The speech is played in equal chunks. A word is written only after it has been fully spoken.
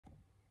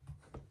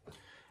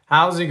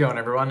How's it going,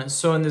 everyone?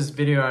 So in this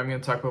video, I'm going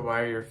to talk about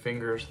why your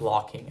fingers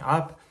locking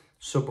up.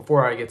 So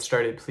before I get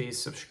started,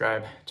 please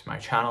subscribe to my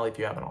channel if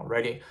you haven't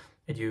already.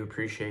 I do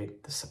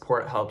appreciate the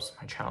support. It helps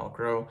my channel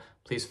grow.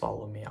 Please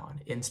follow me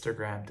on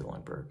Instagram,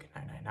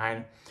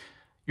 Dylanberg999.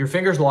 Your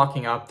fingers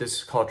locking up, this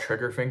is called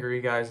trigger finger,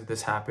 you guys.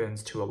 This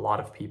happens to a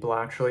lot of people,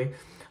 actually.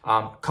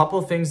 A couple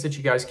of things that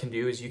you guys can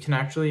do is you can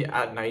actually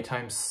at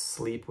nighttime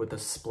sleep with a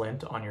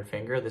splint on your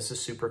finger. This is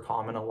super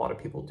common. A lot of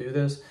people do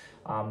this.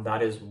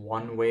 That is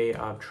one way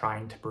of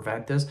trying to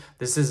prevent this.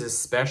 This is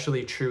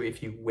especially true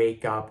if you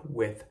wake up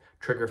with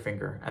trigger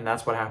finger, and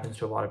that's what happens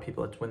to a lot of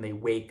people. It's when they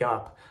wake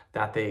up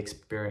that they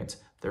experience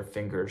their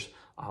fingers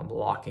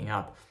locking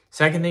up.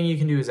 Second thing you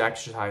can do is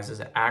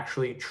exercises.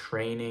 Actually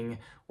training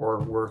or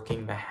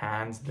working the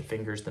hands, the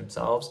fingers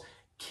themselves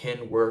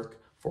can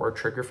work for a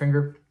trigger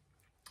finger.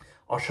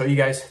 I'll show you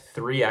guys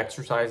 3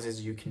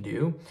 exercises you can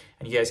do,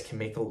 and you guys can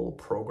make a little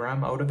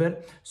program out of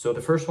it. So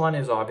the first one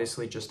is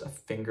obviously just a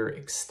finger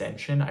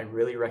extension. I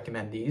really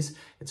recommend these.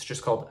 It's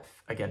just called,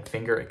 again,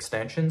 finger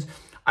extensions.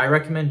 I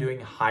recommend doing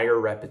higher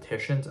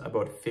repetitions,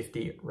 about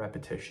 50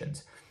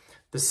 repetitions.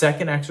 The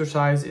second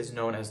exercise is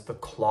known as the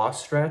claw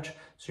stretch.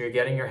 So you're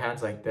getting your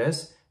hands like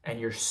this and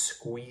you're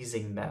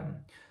squeezing them.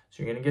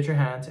 So you're gonna get your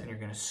hands and you're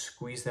gonna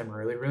squeeze them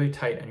really, really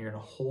tight, and you're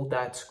gonna hold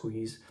that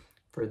squeeze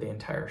for the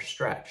entire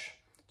stretch.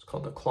 It's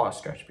called the claw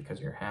stretch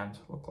because your hands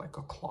look like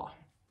a claw.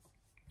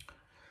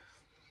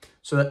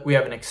 So that we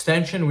have an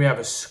extension, we have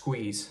a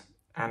squeeze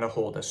and a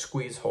hold, a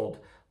squeeze hold.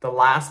 The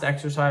last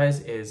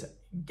exercise is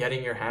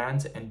getting your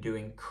hands and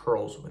doing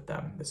curls with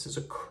them. This is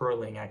a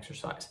curling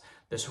exercise.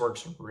 This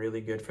works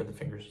really good for the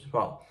fingers as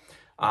well.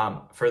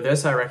 For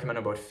this, I recommend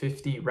about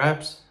 50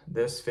 reps.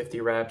 This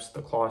 50 reps,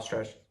 the claw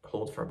stretch,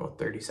 hold for about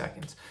 30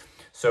 seconds.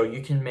 So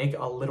you can make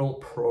a little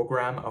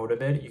program out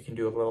of it. You can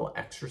do a little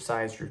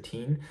exercise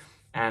routine,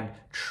 and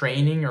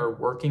training or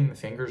working the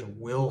fingers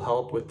will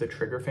help with the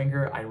trigger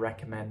finger. I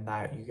recommend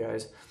that, you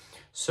guys.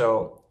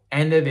 So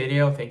end the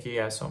video. Thank you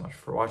guys so much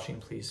for watching.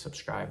 Please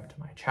subscribe to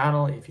my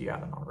channel if you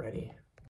haven't already.